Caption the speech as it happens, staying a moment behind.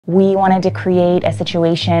We wanted to create a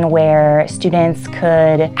situation where students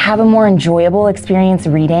could have a more enjoyable experience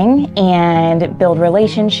reading and build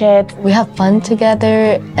relationships. We have fun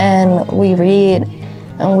together and we read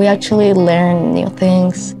and we actually learn new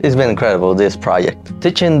things. It's been incredible, this project.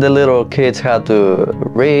 Teaching the little kids how to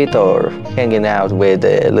read or hanging out with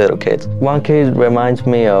the little kids. One kid reminds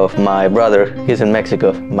me of my brother. He's in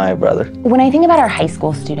Mexico, my brother. When I think about our high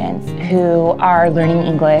school students who are learning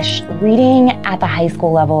English, reading at the high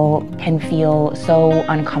school level can feel so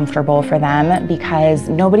uncomfortable for them because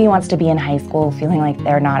nobody wants to be in high school feeling like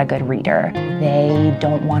they're not a good reader. They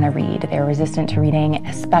don't want to read. They're resistant to reading,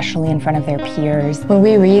 especially in front of their peers. When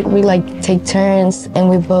we read, we like take turns and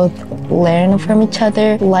we both learn from each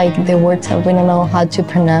other, like the words that we don't know how to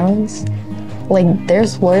pronounce. Like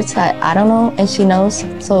there's words that I don't know and she knows,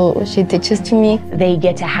 so she teaches to me. They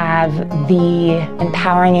get to have the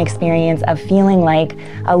empowering experience of feeling like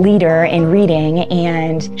a leader in reading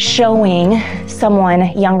and showing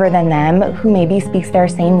someone younger than them who maybe speaks their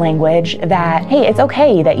same language that, hey, it's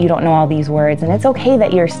okay that you don't know all these words and it's okay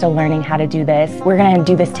that you're still learning how to do this. We're gonna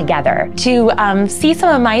do this together. To see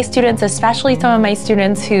some of my students, especially some of my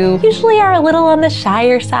students who usually are a little on the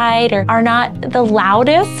shyer side or are not the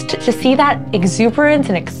loudest, to see that exuberance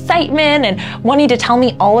and excitement and wanting to tell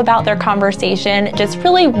me all about their conversation just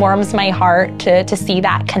really warms my heart to see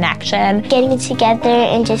that connection. Getting together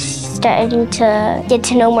and just starting to get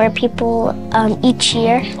to know more people each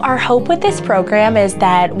year. Our hope with this program is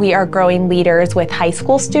that we are growing leaders with high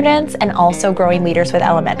school students and also growing leaders with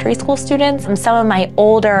elementary school students. Some of my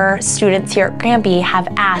older students here at Granby have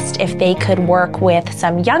asked if they could work with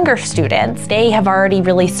some younger students. They have already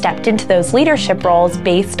really stepped into those leadership roles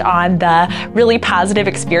based on the really positive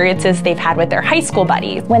experiences they've had with their high school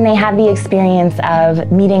buddies. When they have the experience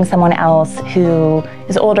of meeting someone else who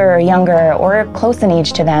is older or younger or close in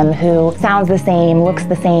age to them, who sounds the same, looks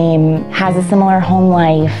the same, has a similar home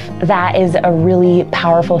life, that is a really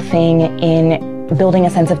powerful thing in building a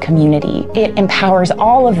sense of community. It empowers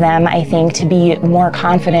all of them, I think, to be more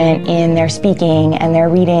confident in their speaking and their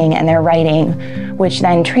reading and their writing, which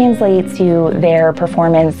then translates to their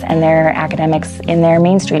performance and their academics in their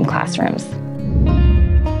mainstream classrooms.